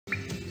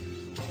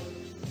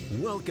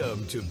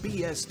Welcome to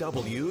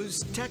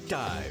BSW's Tech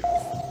Dive.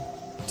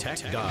 Tech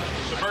Dive.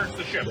 Submerge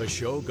the ship. The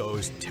show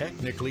goes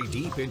technically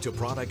deep into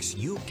products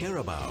you care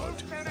about.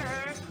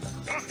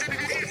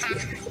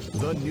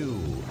 The new,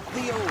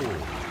 the old,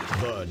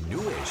 the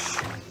newish.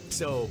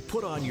 So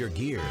put on your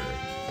gear,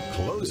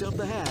 close up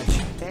the hatch,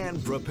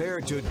 and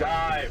prepare to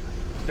Dive.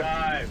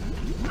 Submerge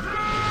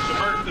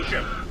the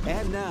ship.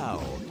 And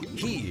now,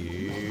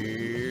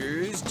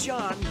 here's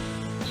John.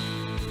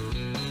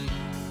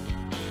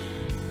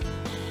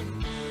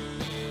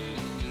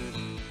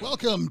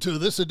 Welcome to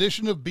this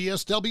edition of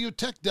BSW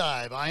Tech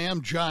Dive. I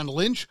am John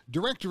Lynch,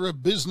 Director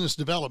of Business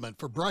Development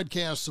for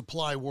Broadcast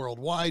Supply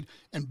Worldwide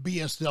and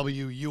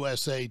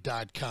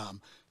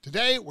BSWUSA.com.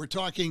 Today, we're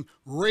talking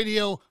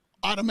radio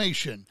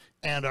automation,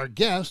 and our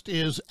guest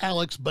is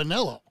Alex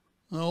Bonello.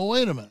 Oh,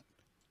 wait a minute.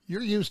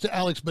 You're used to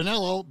Alex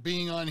Bonello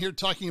being on here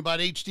talking about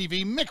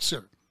HDV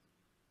Mixer.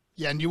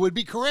 Yeah, and you would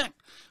be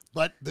correct.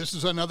 But this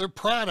is another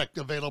product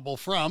available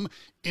from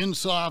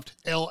Insoft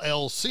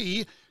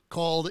LLC,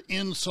 called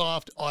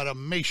Insoft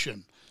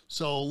Automation.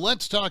 So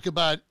let's talk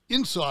about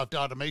Insoft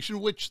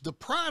Automation, which the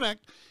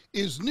product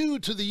is new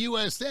to the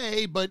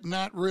USA, but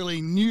not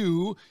really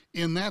new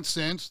in that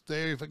sense.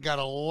 They've got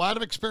a lot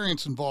of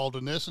experience involved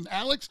in this. And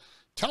Alex,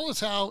 tell us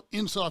how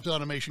Insoft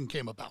Automation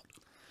came about.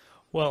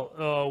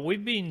 Well,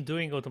 we've been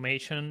doing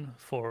automation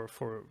for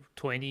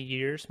 20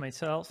 years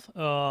myself,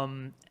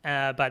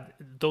 but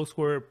those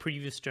were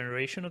previous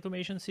generation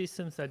automation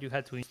systems that you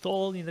had to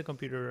install in the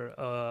computer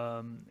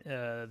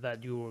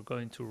that you were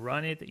going to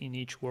run it in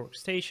each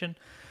workstation.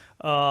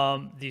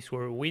 These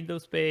were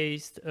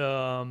Windows-based,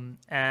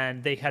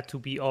 and they had to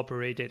be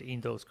operated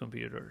in those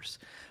computers.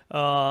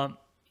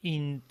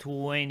 In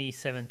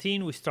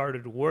 2017, we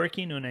started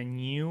working on a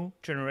new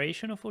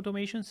generation of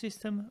automation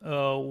system,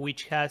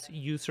 which has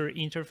user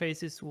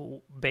interfaces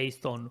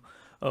based on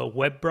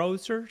web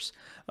browsers.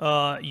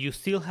 You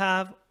still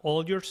have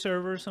all your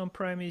servers on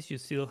premise, you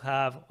still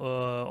have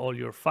all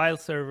your file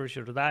servers,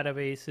 your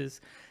databases,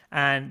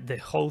 and the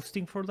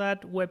hosting for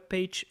that web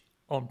page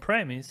on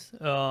premise,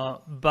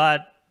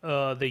 but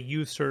the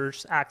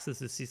users access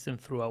the system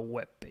through a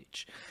web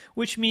page,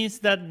 which means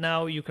that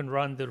now you can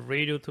run the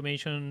radio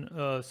automation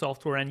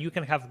software, and you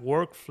can have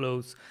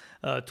workflows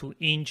to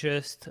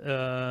ingest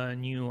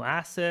new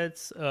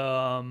assets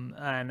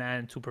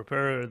and to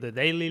prepare the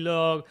daily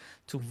log,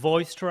 to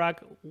voice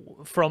track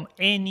from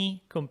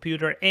any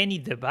computer, any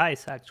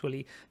device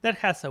actually that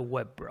has a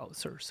web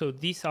browser. So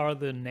these are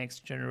the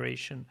next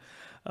generation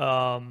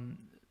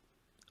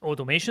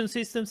automation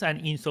systems,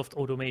 and Insoft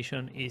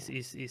Automation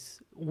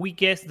is we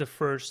guess the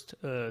first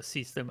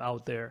system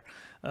out there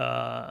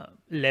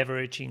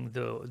leveraging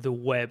the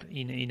web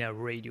in a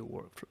radio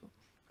workflow.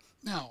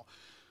 Now,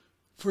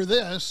 for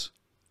this,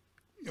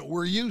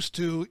 we're used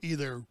to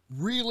either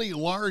really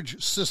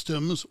large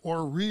systems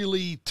or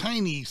really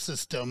tiny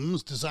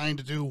systems designed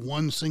to do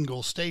one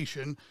single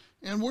station.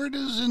 And where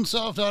does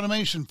Insoft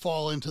Automation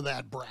fall into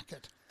that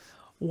bracket?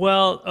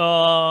 Well,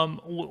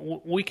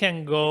 we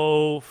can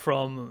go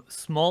from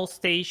small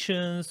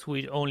stations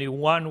with only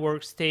one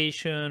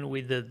workstation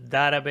with the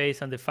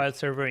database and the file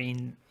server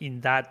in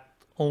that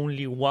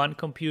only one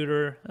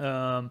computer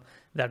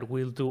that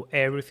will do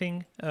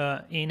everything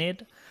in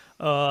it,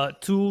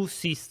 to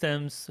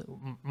systems,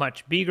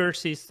 much bigger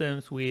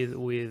systems with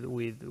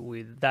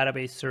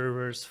database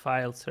servers,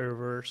 file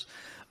servers,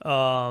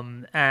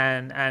 and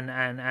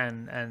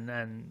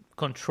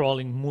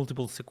controlling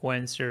multiple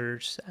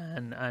sequencers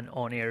and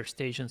on-air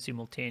stations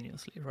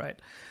simultaneously, right?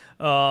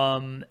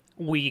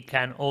 We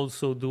can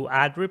also do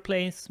ad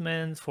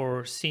replacement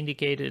for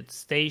syndicated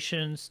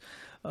stations.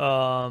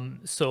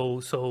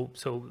 So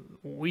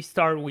we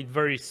start with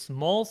very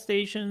small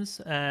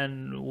stations,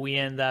 and we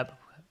end up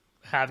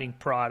having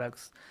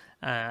products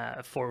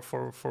for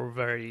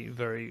very,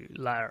 very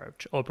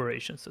large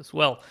operations as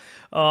well.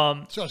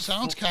 So it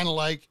sounds kind of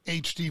like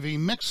HDV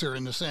Mixer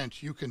in the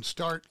sense you can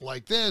start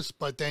like this,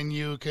 but then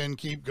you can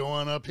keep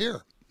going up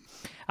here.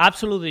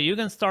 Absolutely, you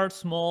can start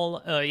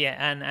small,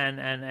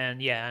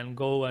 and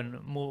go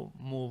and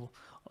move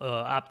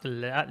up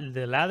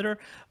the ladder,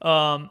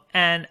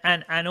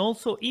 and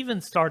also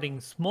even starting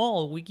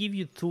small, we give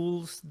you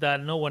tools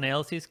that no one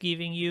else is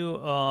giving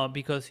you,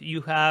 because you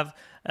have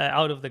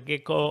out of the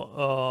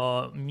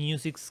get-go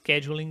music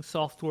scheduling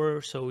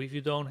software. So if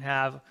you don't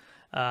have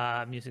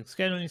music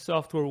scheduling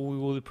software, we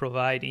will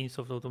provide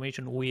Insoft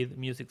Automation with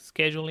music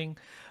scheduling,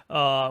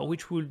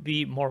 which will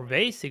be more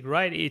basic,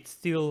 right? It's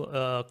still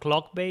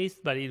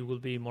clock-based, but it will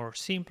be more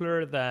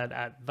simpler than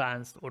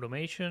advanced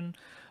automation,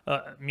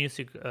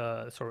 music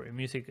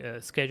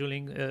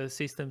scheduling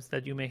systems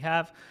that you may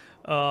have.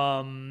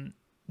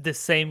 The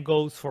same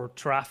goes for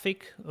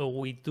traffic.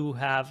 We do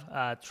have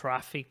a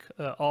traffic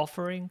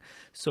offering.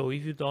 So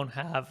if you don't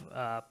have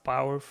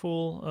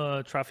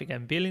powerful traffic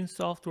and billing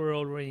software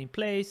already in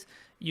place,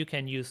 you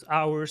can use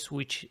ours,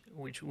 which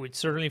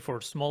certainly for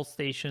small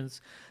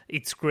stations,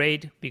 it's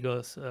great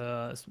because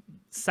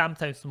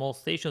sometimes small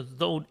stations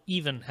don't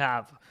even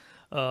have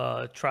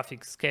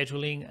traffic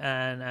scheduling,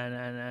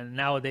 and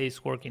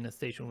nowadays working a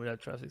station without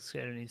traffic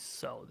scheduling is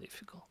so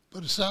difficult.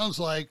 But it sounds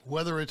like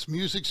whether it's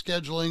music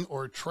scheduling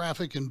or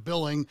traffic and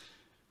billing,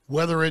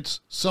 whether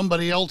it's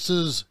somebody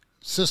else's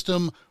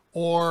system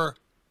or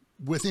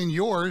within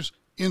yours,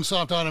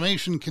 Insoft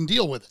Automation can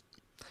deal with it.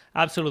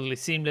 Absolutely,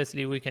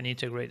 seamlessly we can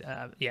integrate.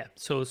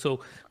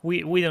 So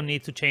we don't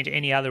need to change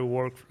any other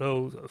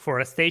workflow for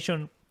a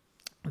station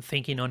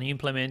thinking on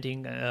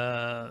implementing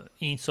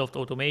Insoft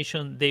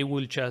Automation. They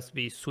will just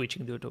be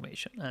switching the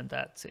automation, and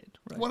that's it.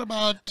 Right? What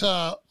about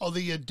all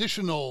the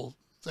additional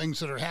things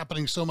that are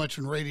happening so much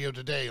in radio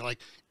today, like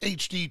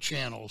HD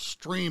channels,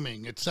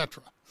 streaming,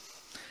 etc.?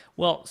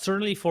 Well,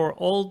 certainly for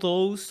all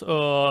those, we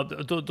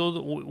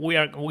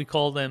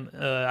call them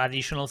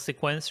additional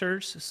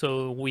sequencers.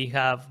 So we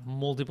have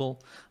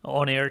multiple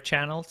on-air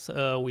channels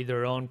with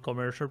their own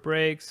commercial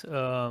breaks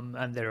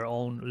and their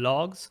own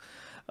logs,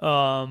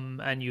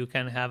 and you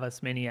can have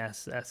as many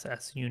as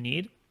you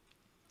need.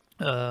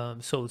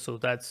 So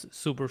that's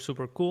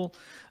super cool.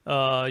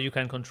 You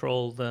can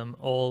control them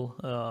all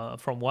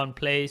from one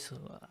place,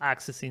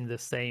 accessing the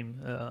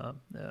same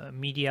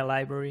media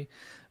library.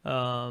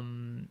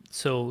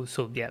 So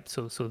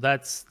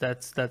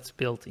that's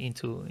built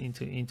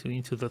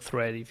into the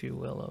thread, if you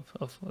will,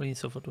 of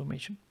Insoft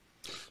Automation.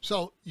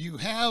 So you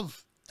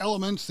have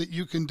elements that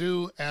you can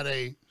do at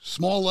a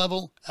small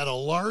level, at a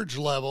large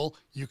level.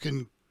 You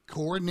can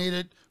coordinate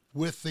it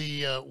with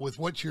the with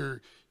what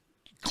your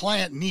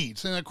client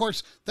needs. And of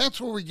course, that's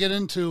where we get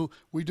into,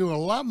 we do a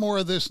lot more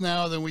of this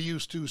now than we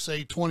used to,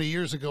 say, 20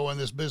 years ago in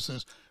this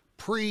business.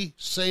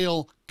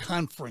 Pre-sale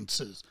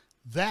conferences.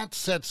 That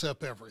sets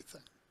up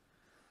everything.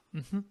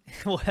 Mm-hmm.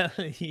 Well,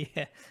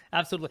 yeah,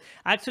 absolutely.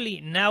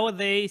 Actually,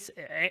 nowadays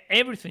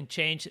everything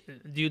changed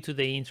due to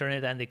the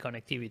internet and the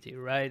connectivity,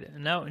 right?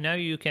 Now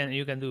you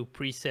can do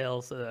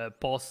pre-sales,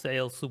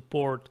 post-sale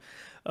support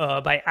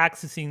by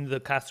accessing the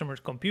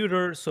customer's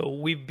computer. So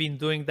we've been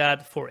doing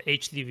that for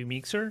HDV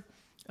Mixer.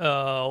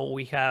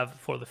 We have,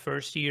 for the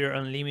first year,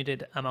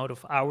 unlimited amount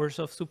of hours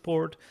of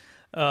support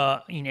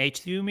in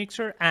HDV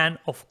Mixer, and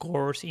of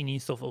course in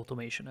Insoft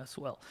Automation as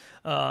well.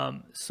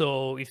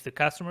 So if the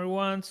customer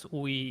wants,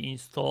 we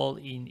install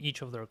in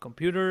each of their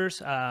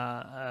computers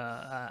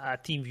a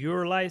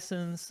TeamViewer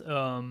license,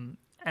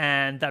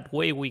 and that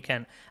way we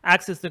can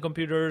access the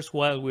computers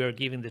while we are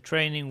giving the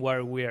training,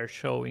 while we are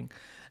showing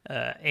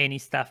any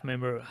staff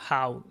member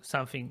how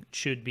something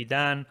should be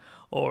done,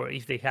 or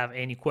if they have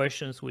any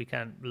questions, we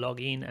can log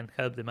in and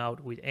help them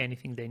out with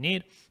anything they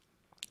need.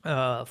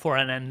 For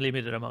an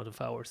unlimited amount of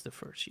hours the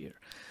first year.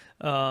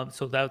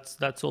 So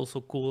that's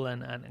also cool,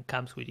 and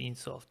comes with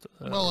Insoft.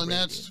 Well, and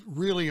that's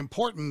really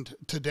important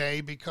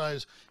today,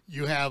 because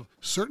you have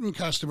certain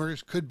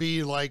customers, could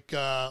be like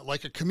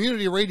a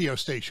community radio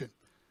station.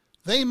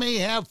 They may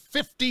have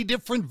 50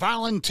 different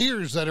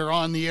volunteers that are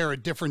on the air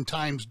at different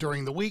times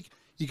during the week.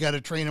 You got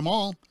to train them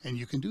all, and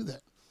you can do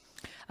that.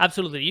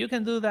 Absolutely, you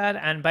can do that.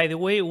 And by the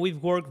way,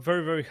 we've worked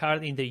very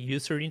hard in the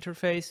user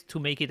interface to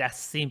make it as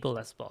simple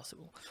as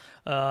possible.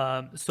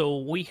 So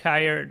we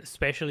hired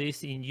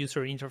specialists in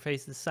user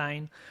interface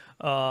design.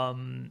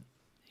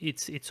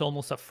 It's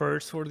almost a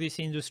first for this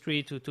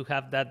industry to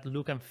have that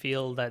look and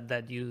feel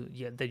that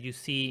you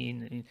see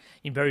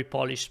in very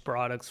polished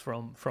products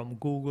from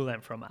Google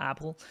and from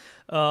Apple.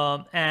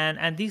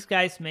 And these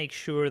guys make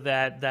sure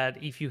that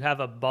if you have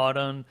a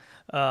button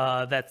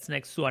that's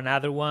next to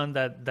another one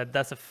that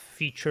does a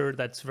feature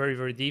that's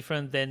very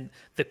different, then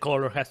the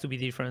color has to be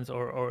different,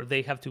 or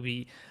they have to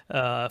be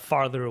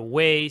farther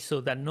away, so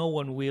that no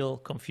one will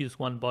confuse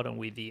one button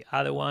with the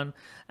other one,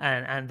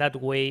 and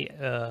that way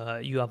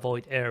you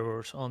avoid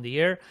errors on the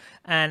air.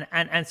 And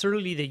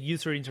certainly the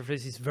user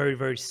interface is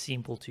very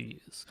simple to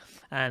use,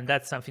 and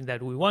that's something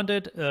that we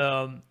wanted.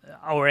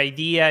 Our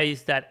idea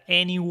is that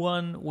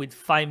anyone with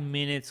 5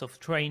 minutes of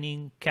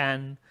training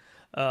can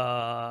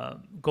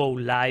go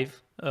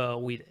live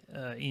with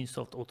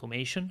Insoft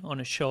Automation on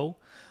a show.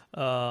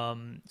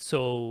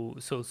 So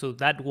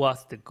that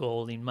was the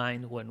goal in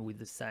mind when we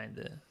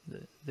designed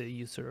the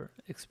user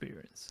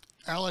experience.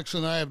 Alex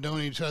and I have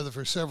known each other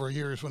for several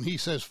years. When he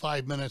says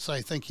 5 minutes,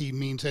 I think he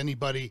means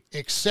anybody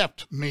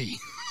except me.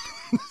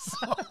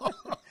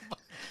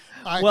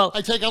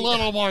 I take a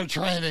little more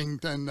training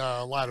than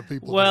a lot of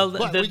people. Well,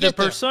 the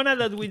persona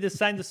that we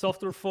designed the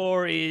software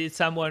for is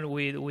someone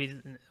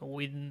with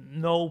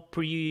no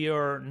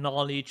prior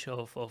knowledge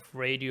of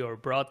radio or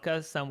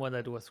broadcast, someone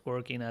that was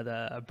working at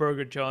a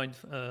burger joint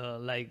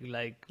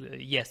like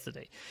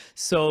yesterday.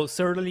 So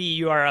certainly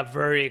you are a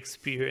very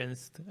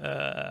experienced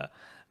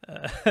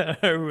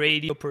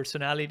radio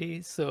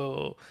personality.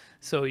 So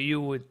you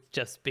would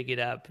just pick it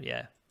up,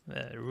 yeah.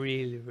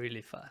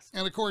 Really fast.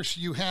 And of course,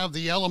 you have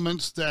the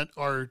elements that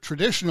are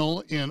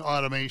traditional in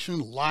automation,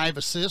 live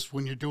assist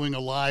when you're doing a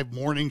live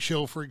morning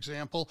show, for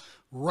example,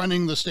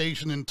 running the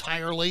station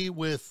entirely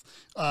with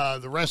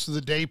the rest of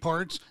the day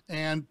parts,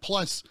 and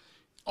plus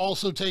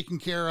also taking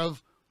care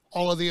of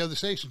all of the other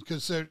stations,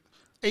 because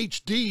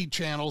HD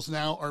channels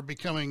now are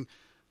becoming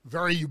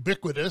very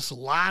ubiquitous. A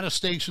lot of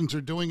stations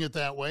are doing it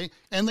that way,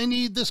 and they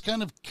need this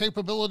kind of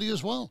capability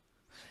as well.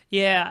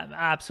 Yeah,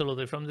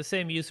 absolutely. From the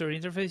same user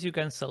interface, you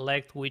can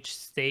select which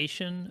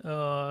station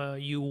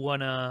you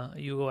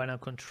wanna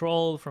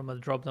control from a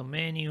drop-down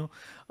menu,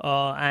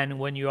 and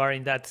when you are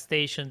in that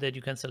station, that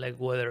you can select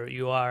whether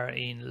you are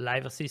in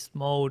live assist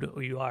mode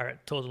or you are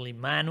totally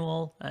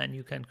manual, and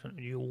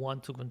you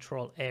want to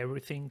control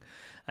everything,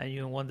 and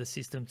you want the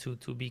system to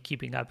be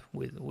keeping up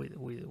with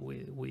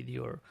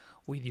your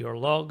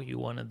log. You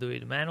want to do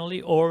it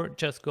manually, or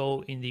just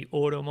go in the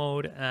auto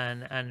mode,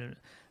 and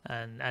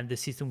the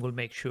system will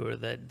make sure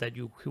that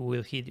you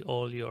will hit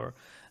all your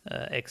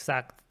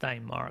exact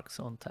time marks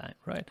on time,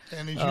 right?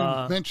 And as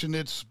you mentioned,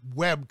 it's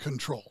web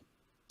control.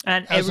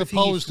 And as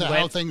opposed to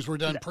how things were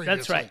done previously.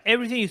 That's right.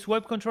 Everything is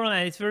web control,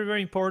 and it's very,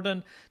 very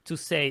important to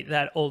say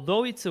that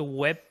although it's a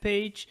web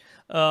page,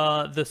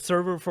 the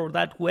server for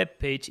that web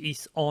page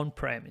is on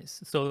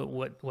premise. So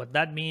what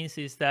that means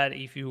is that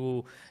if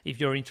your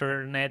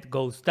internet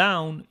goes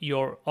down,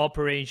 your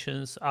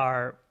operations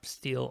are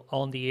still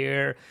on the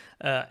air.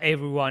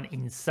 Everyone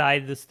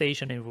inside the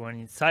station, everyone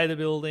inside the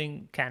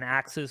building can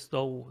access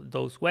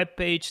those web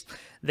pages.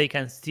 They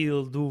can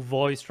still do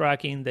voice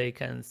tracking. They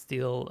can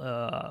still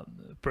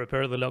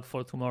prepare the log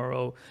for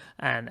tomorrow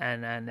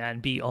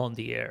and be on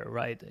the air,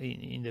 right,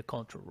 in the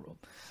control room.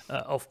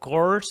 Of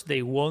course,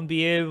 they won't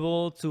be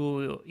able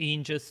to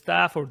ingest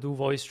stuff or do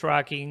voice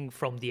tracking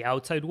from the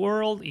outside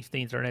world if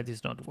the internet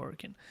is not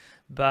working.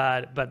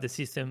 But the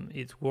system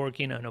is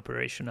working and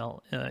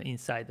operational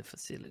inside the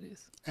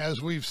facilities. As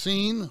we've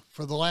seen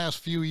for the last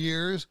few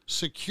years,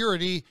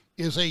 security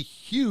is a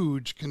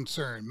huge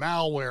concern.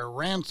 Malware,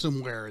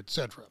 ransomware,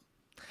 etc.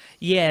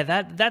 Yeah,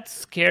 that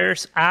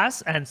scares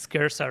us and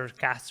scares our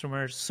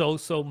customers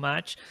so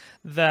much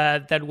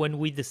that when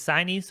we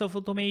design Insoft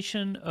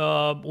Automation,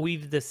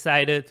 we've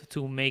decided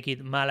to make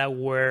it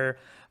malware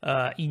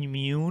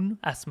immune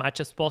as much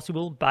as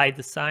possible by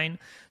design.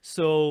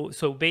 So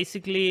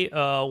basically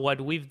what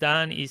we've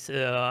done is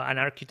an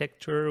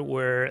architecture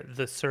where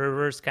the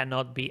servers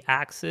cannot be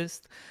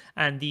accessed,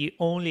 and the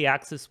only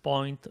access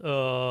point,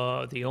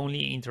 the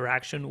only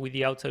interaction with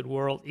the outside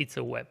world, it's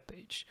a web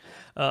page.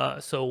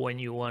 So when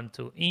you want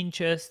to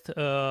ingest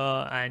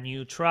a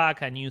new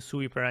track, a new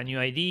sweep, or a new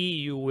ID,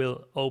 you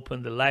will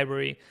open the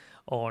library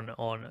on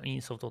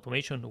Insoft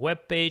Automation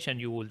web page,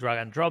 and you will drag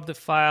and drop the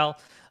file,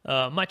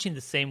 much in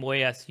the same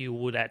way as you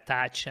would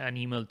attach an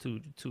email to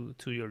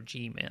your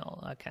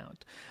Gmail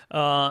account.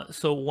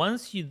 So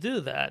once you do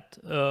that,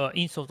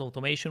 Insoft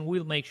Automation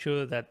will make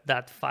sure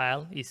that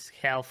file is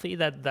healthy,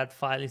 that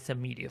file is a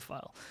media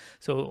file.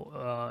 So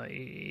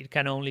it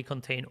can only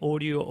contain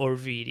audio or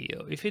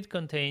video. If it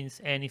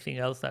contains anything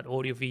else, that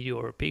audio, video,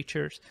 or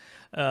pictures,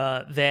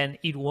 then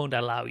it won't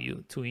allow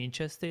you to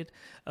ingest it.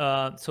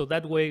 So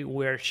that way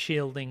we're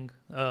shielding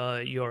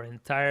your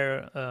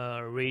entire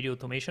radio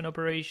automation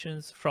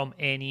operations from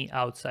any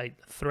outside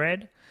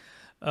threat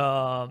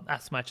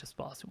as much as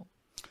possible.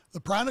 The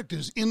product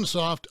is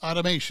Insoft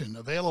Automation,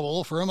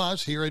 available from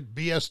us here at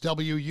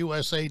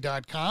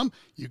bswusa.com.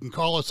 You can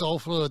call us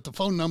also at the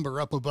phone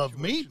number up above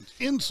me.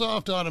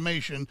 Insoft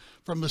Automation,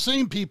 from the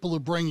same people who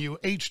bring you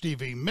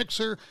HDV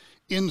Mixer,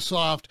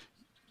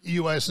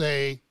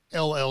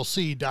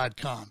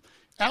 InsoftUSALLC.com.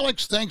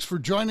 Alex, thanks for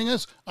joining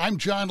us. I'm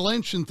John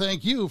Lynch, and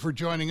thank you for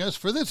joining us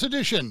for this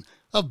edition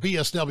of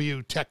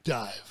BSW Tech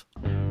Dive.